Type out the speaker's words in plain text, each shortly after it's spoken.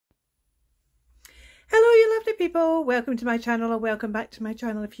people, welcome to my channel, or welcome back to my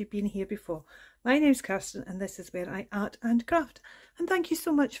channel if you've been here before. My name's Kirsten and this is where I art and craft, and thank you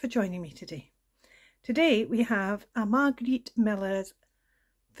so much for joining me today. Today we have a Margarete Miller's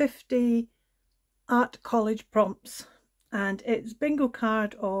 50 art college prompts, and it's bingo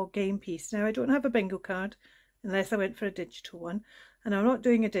card or game piece. Now I don't have a bingo card unless I went for a digital one, and I'm not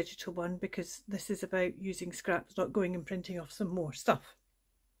doing a digital one because this is about using scraps, not going and printing off some more stuff.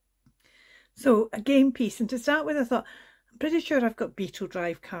 So a game piece, and to start with I thought, I'm pretty sure I've got Beetle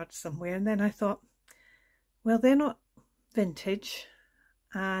Drive cards somewhere, and then I thought, well, they're not vintage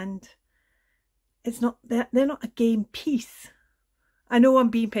and it's not, they're not a game piece. I know I'm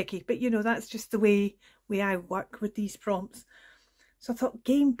being picky, but you know, that's just the way I work with these prompts. So I thought,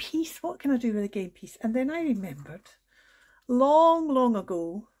 game piece, what can I do with a game piece? And then I remembered long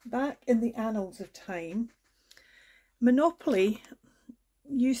ago, back in the annals of time, Monopoly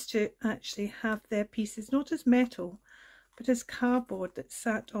used to actually have their pieces not as metal but as cardboard that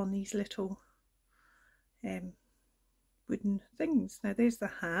sat on these little wooden things. Now there's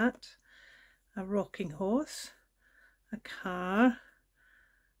the hat, a rocking horse, a car,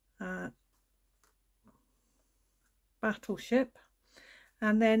 a battleship,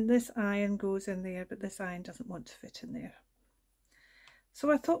 and then this iron goes in there, but this iron doesn't want to fit in there. So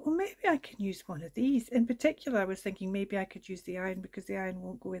I thought, well, maybe I can use one of these. In particular, I was thinking maybe I could use the iron because the iron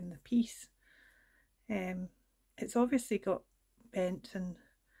won't go in the piece. It's obviously got bent and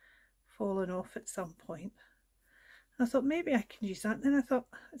fallen off at some point. I thought maybe I can use that. And then I thought,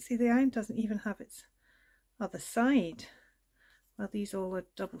 see, the iron doesn't even have its other side. Well, these all are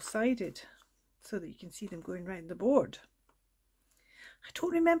double-sided so that you can see them going round the board. I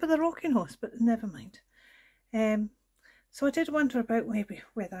don't remember the rocking horse, but never mind. So I did wonder about maybe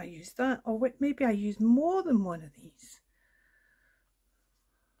whether I use that, or maybe I use more than one of these.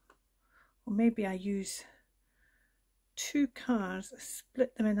 Or maybe I use two cars,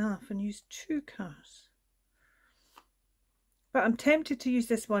 split them in half and use two cars. But I'm tempted to use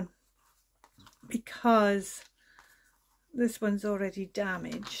this one because this one's already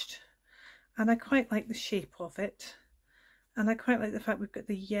damaged. And I quite like the shape of it. And I quite like the fact we've got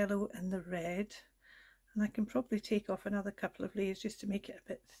the yellow and the red. And I can probably take off another couple of layers just to make it a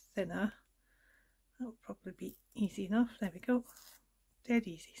bit thinner. That'll probably be easy enough. There we go. Dead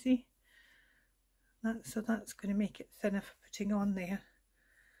easy, see? So that's going to make it thinner for putting on there.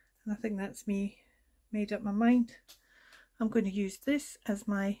 And I think that's me made up my mind. I'm going to use this as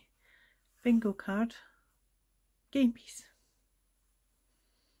my bingo card game piece.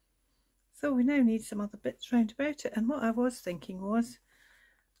 So we now need some other bits round about it. And what I was thinking was,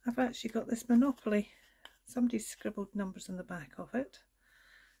 I've actually got this Monopoly. Somebody's scribbled numbers on the back of it,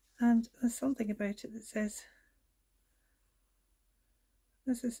 and there's something about it that says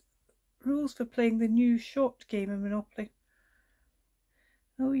this is rules for playing the new short game of Monopoly.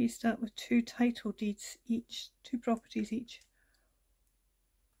 Oh, you start with 2 title deeds each, 2 properties each.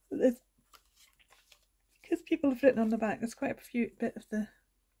 But because people have written on the back, there's quite a bit of the,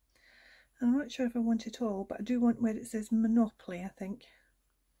 I'm not sure if I want it all, but I do want where it says Monopoly, I think.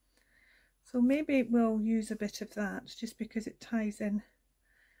 So maybe we'll use a bit of that just because it ties in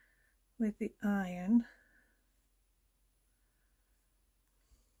with the iron.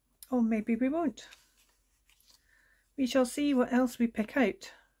 Or maybe we won't. We shall see what else we pick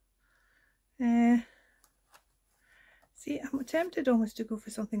out. See, I'm tempted almost to go for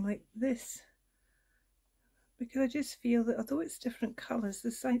something like this, because I just feel that although it's different colours,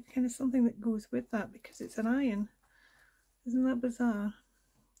 there's kind of something that goes with that because it's an iron. Isn't that bizarre?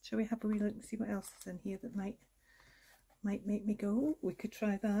 Shall we have a wee look and see what else is in here that might make me go, oh, we could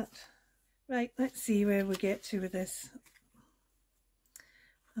try that. Right, let's see where we get to with this.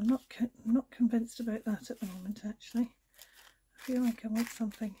 I'm not convinced about that at the moment, actually. I feel like I want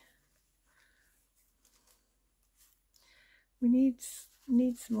something. We need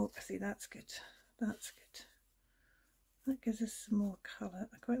some more. See, that's good. That's good. That gives us some more colour.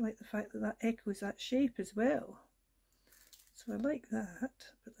 I quite like the fact that that echoes that shape as well. So I like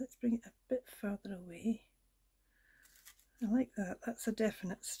that, but let's bring it a bit further away. I like that. That's a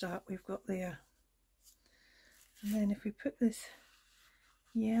definite start we've got there. And then if we put this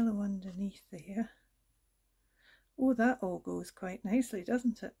yellow underneath there, oh, that all goes quite nicely,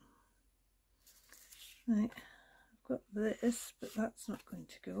 doesn't it? Right, I've got this, but that's not going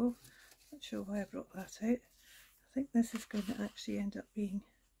to go. Not sure why I brought that out. I think this is going to actually end up being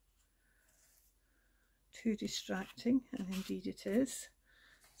too distracting, and indeed it is.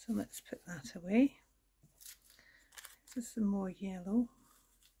 So let's put that away. This is some more yellow.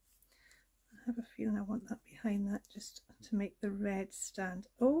 I have a feeling I want that behind that just to make the red stand.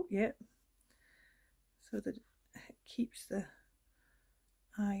 Oh, yeah. So that keeps the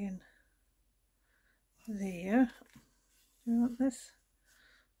iron there. Do you want this?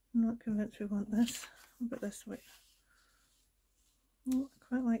 I'm not convinced we want this. What about this way? Oh, I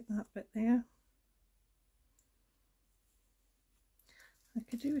quite like that bit there. I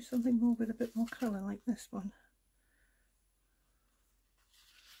could do with something more with a bit more colour like this one.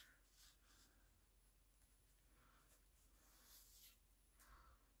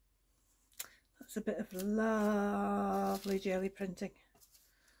 That's a bit of lovely jelly printing.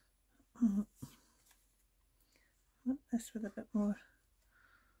 Want this with a bit more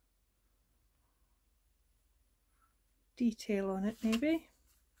detail on it maybe.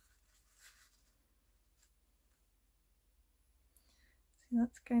 See,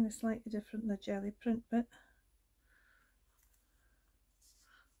 that's kind of slightly different than the jelly print bit.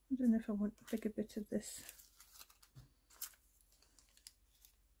 I don't know if I want a bigger bit of this.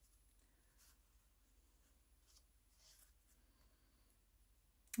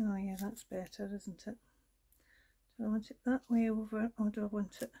 Oh yeah, that's better, isn't it? Do I want it that way over, or do I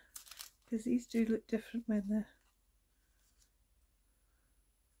want it, because these do look different when they're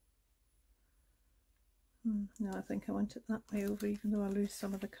no, I think I want it that way over, even though I lose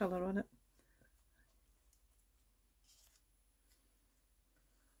some of the colour on it.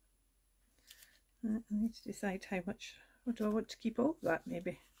 I need to decide how much, or do I want to keep all of that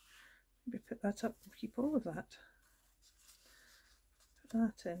maybe? Maybe put that up and keep all of that. Put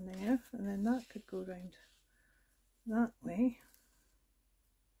that in there, and then that could go round that way.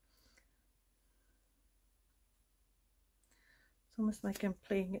 It's almost like I'm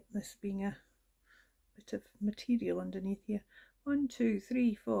playing at this being a bit of material underneath here. 1, 2,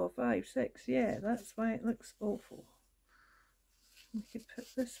 3, 4, 5, 6. Yeah, that's why it looks awful. We could put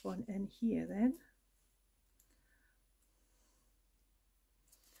this one in here then.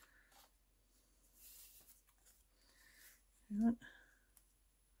 Right.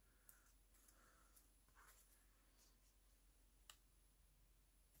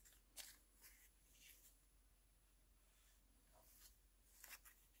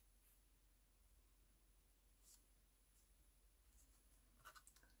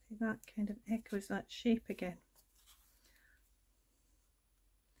 See, that kind of echoes that shape again.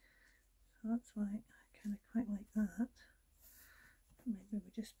 So that's why I kind of quite like that. Maybe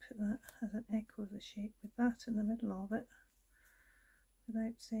we just put that as an echo of the shape with that in the middle of it,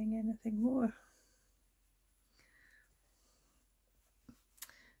 without saying anything more.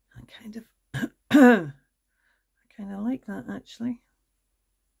 I kind of like that actually.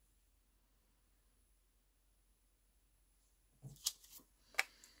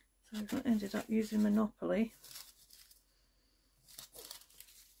 So I've not ended up using Monopoly.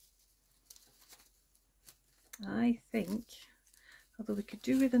 I think, although we could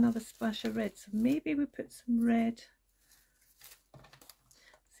do with another splash of red, so maybe we put some red.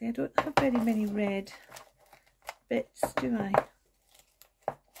 See, I don't have very many red bits, do I?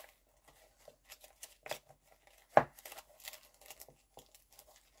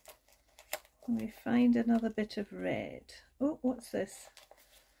 Let me find another bit of red. Oh, what's this?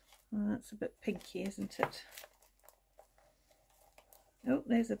 Oh, that's a bit pinky, isn't it? Oh,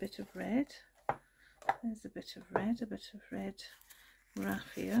 there's a bit of red. There's a bit of red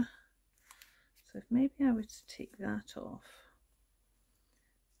raffia. So if maybe I were to take that off,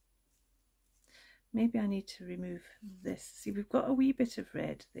 maybe I need to remove this. See, we've got a wee bit of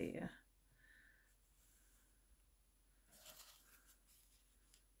red there.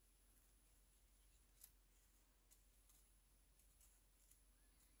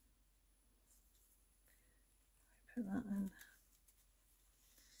 Put that in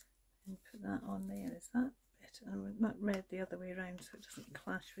and put that on there. Is that bit? And that red the other way around so it doesn't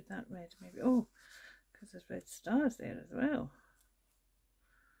clash with that red maybe. Oh, because there's red stars there as well.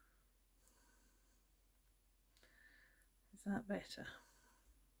 Is that better?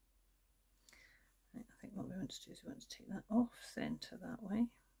 Right, I think what we want to do is we want to take that off centre that way.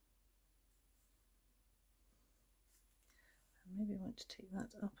 And maybe we want to take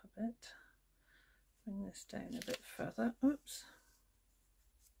that up a bit. Bring this down a bit further. Oops.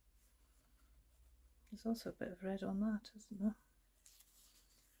 There's also a bit of red on that, isn't there?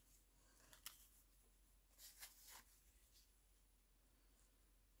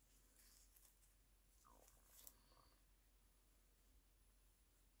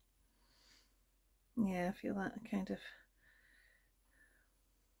 Yeah, I feel that kind of,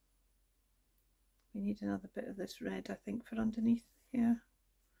 we need another bit of this red, I think, for underneath here.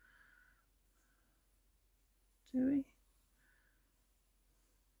 Do we?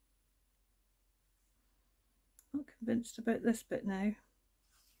 Not convinced about this bit now.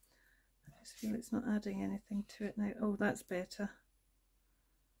 Because feel it's not adding anything to it now. Oh, that's better.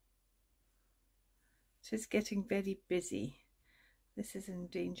 It is getting very busy. This is in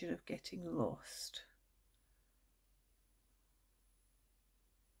danger of getting lost.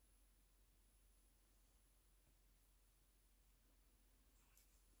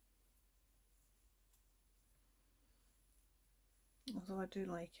 Although I do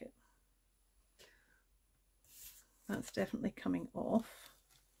like it. That's definitely coming off.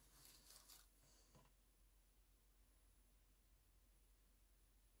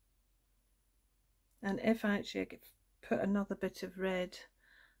 And if actually I could put another bit of red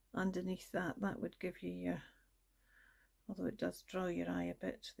underneath that, that would give you your, although it does draw your eye a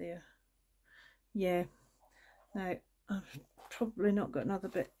bit there. Yeah, now I've probably not got another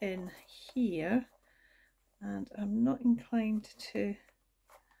bit in here, and I'm not inclined to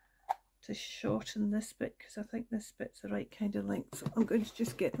shorten this bit because I think this bit's the right kind of length, so I'm going to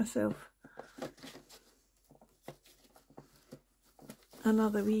just get myself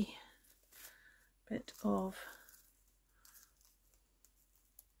another wee bit of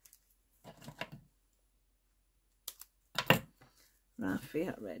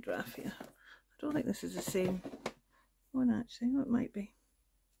raffia, red raffia. I don't think this is the same one actually. Oh, it might be.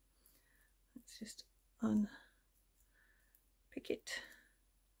 Let's just unpick it.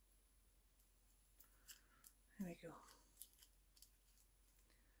 There we go.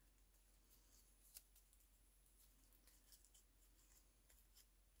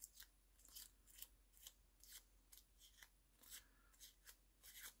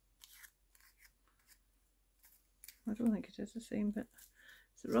 I don't think it is the same, but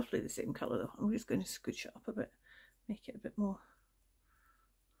it's roughly the same colour though. I'm just going to scooch it up a bit, make it a bit more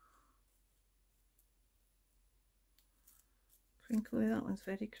crinkly. That one's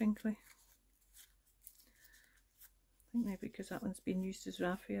very crinkly. I think maybe because that one's been used as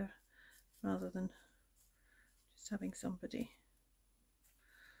raffia rather than just having somebody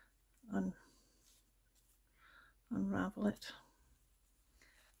unravel it.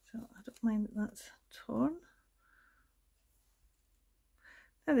 So I don't mind that that's torn.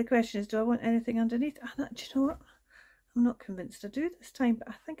 Now the question is, do I want anything underneath? Do you know what? I'm not convinced I do this time, but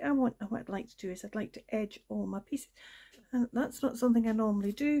I think what I'd like to do is I'd like to edge all my pieces, and that's not something I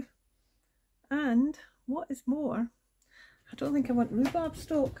normally do. And what is more, I don't think I want rhubarb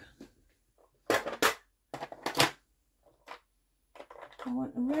stalk. I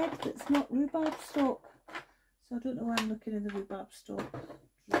want a red that's not rhubarb stalk, so I don't know why I'm looking in the rhubarb stalk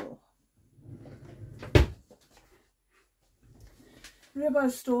drawer.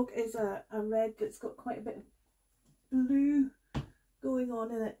 Rhubarb stalk is a red that's got quite a bit of blue going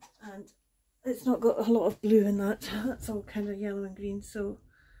on in it, and it's not got a lot of blue in that. That's all kind of yellow and green, so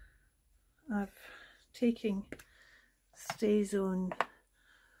I've taken Stay Zone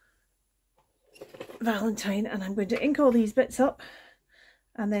Valentine and I'm going to ink all these bits up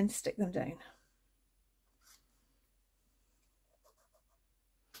and then stick them down.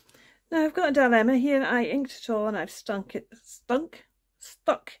 Now I've got a dilemma here. I inked it all and I've stuck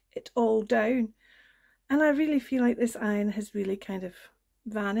it all down, and I really feel like this iron has really kind of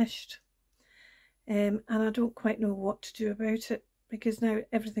vanished, and I don't quite know what to do about it because now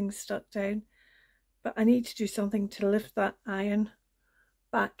everything's stuck down, but I need to do something to lift that iron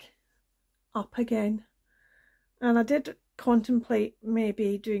back up again. And I did contemplate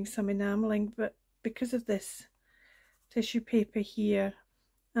maybe doing some enameling, but because of this tissue paper here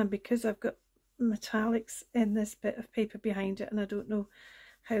and because I've got metallics in this bit of paper behind it and I don't know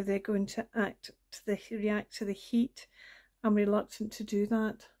how they're going to react to the heat, I'm reluctant to do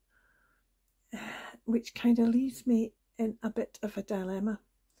that, which kind of leaves me in a bit of a dilemma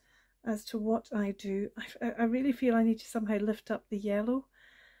as to what I do. I really feel I need to somehow lift up the yellow,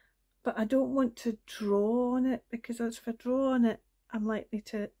 but I don't want to draw on it, because if I draw on it I'm likely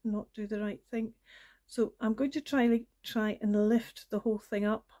to not do the right thing. So I'm going to try and lift the whole thing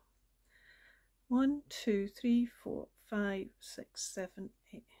up. 1, 2, 3, 4, 5, 6, 7,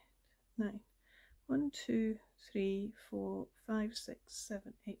 8, 9. 1, 2, 3, 4, 5, 6,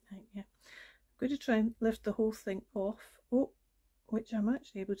 7, 8, 9. Yeah, I'm going to try and lift the whole thing off. Oh, which I'm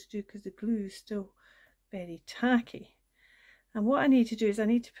actually able to do because the glue is still very tacky. And what I need to do is I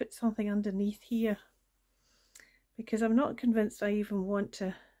need to put something underneath here, because I'm not convinced I even want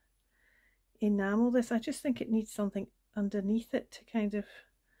to enamel this. I just think it needs something underneath it to kind of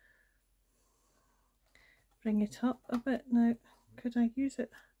bring it up a bit. Now, could I use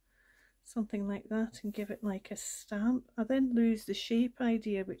it something like that and give it like a stamp? I then lose the shape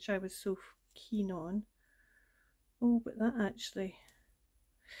idea, which I was so keen on. Oh, but that actually,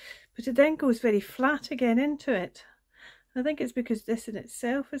 but it then goes very flat again into it, I think it's because this in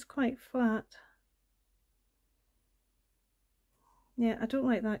itself is quite flat. Yeah, I don't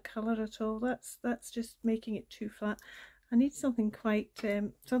like that colour at all. That's just making it too flat. I need something quite,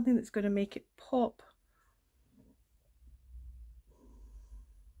 something that's going to make it pop.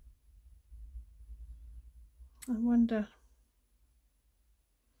 I wonder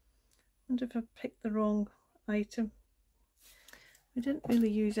if I picked the wrong item. We didn't really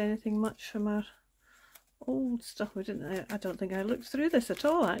use anything much from our old stuff. We didn't. I don't think I looked through this at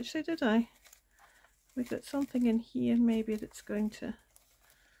all, actually, did I? We got something in here maybe that's going to...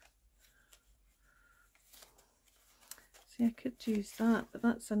 See, I could use that, but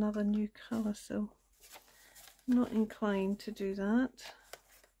that's another new colour, so I'm not inclined to do that.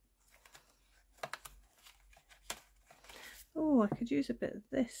 Oh, I could use a bit of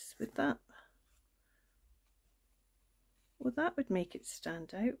this with that. Well, that would make it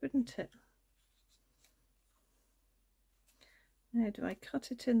stand out, wouldn't it? Now, do I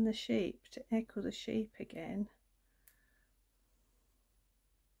cut it in the shape to echo the shape again?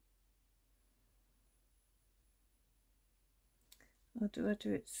 Or do I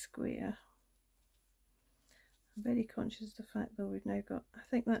do it square? I'm very conscious of the fact though we've now got, I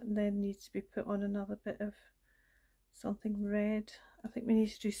think that then needs to be put on another bit of something red. I think we need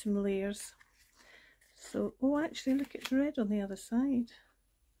to do some layers. So, oh actually look, it's red on the other side.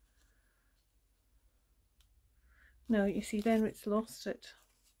 No, you see then it's lost it.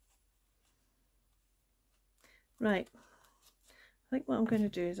 Right, I think what I'm going to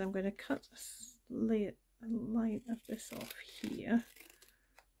do is I'm going to cut a line of this off here.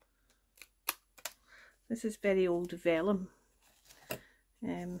 This is very old vellum.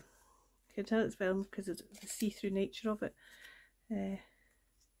 You can tell it's vellum because of the see-through nature of it.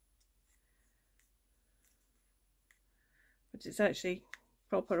 But it's actually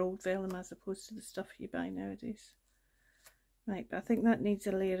proper old vellum as opposed to the stuff you buy nowadays. Right, but I think that needs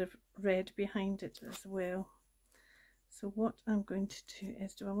a layer of red behind it as well. So what I'm going to do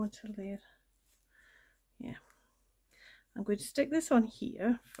is, do I want a layer? Yeah. I'm going to stick this on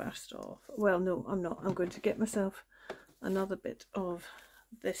here first off. Well, no, I'm not. I'm going to get myself another bit of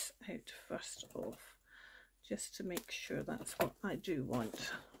this out first off, just to make sure that's what I do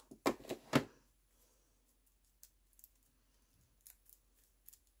want.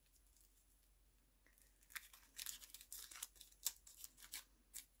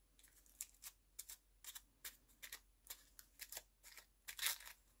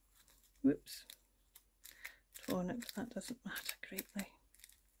 Whoops. Torn it, but that doesn't matter greatly.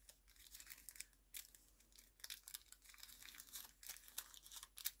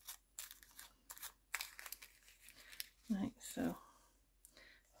 Right, so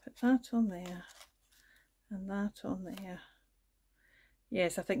put that on there and that on there.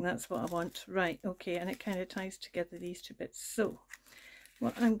 Yes, I think that's what I want. Right, okay, and it kind of ties together these two bits. So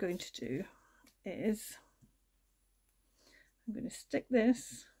what I'm going to do is I'm going to stick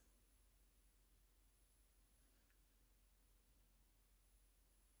this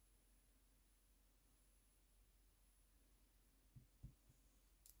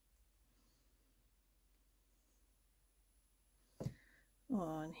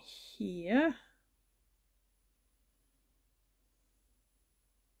on here.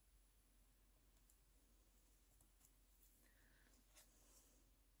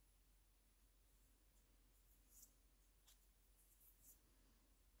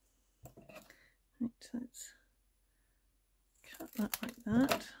 Right, so let's cut that like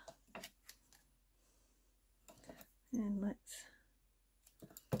that. And let's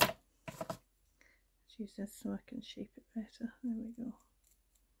use this so I can shape it better. There we go.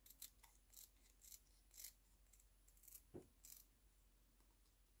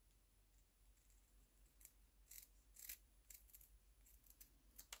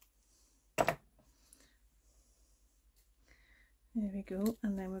 There we go,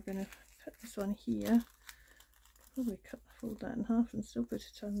 and then we're going to put this on here. Probably fold that in half and still put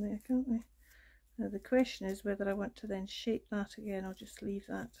it on there, can't we? Now the question is whether I want to then shape that again or just leave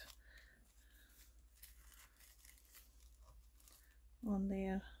that on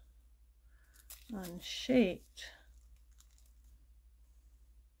there unshaped.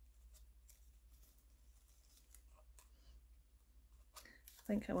 I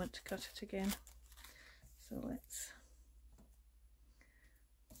think I want to cut it again, so let's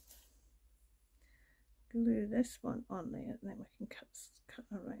glue this one on there and then we can cut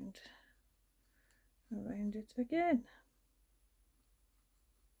around it again.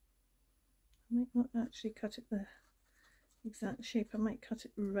 I might not actually cut it the exact shape, I might cut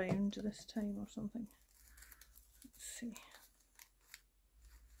it round this time or something. Let's see.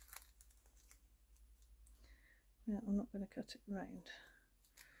 Yeah, I'm not going to cut it round,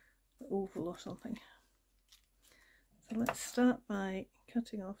 the oval or something. So let's start by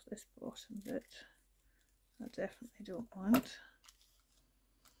cutting off this bottom bit. I definitely don't want.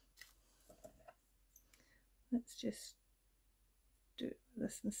 Let's just do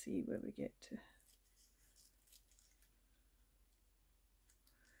this and see where we get to.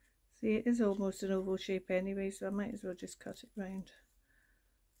 See, it is almost an oval shape anyway, so I might as well just cut it round.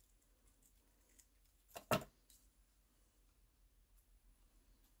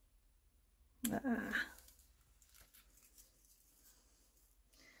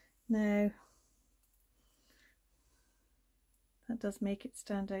 Now, that does make it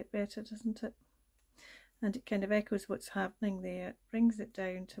stand out better, doesn't it? And it kind of echoes what's happening there. It brings it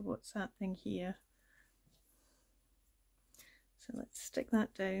down to what's happening here. So let's stick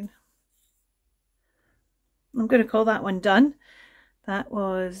that down. I'm going to call that one done. That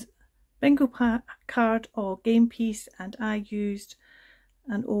was bingo card or game piece, and I used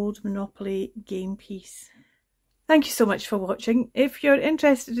an old Monopoly game piece. Thank you so much for watching. If you're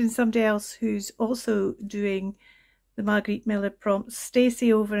interested in somebody else who's also doing the Margarete Miller prompts,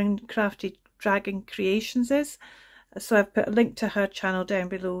 Stacey over in Crafty Dragon Creations is. So I've put a link to her channel down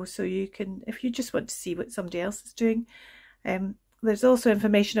below, so you can, if you just want to see what somebody else is doing. There's also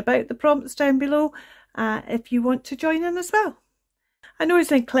information about the prompts down below if you want to join in as well. I know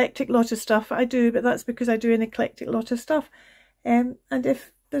it's an eclectic lot of stuff I do, but that's because I do an eclectic lot of stuff. And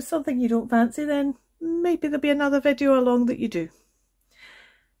if there's something you don't fancy, then maybe there'll be another video along that you do.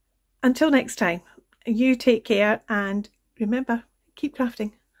 Until next time, you take care and remember, keep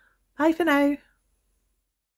crafting. Bye for now.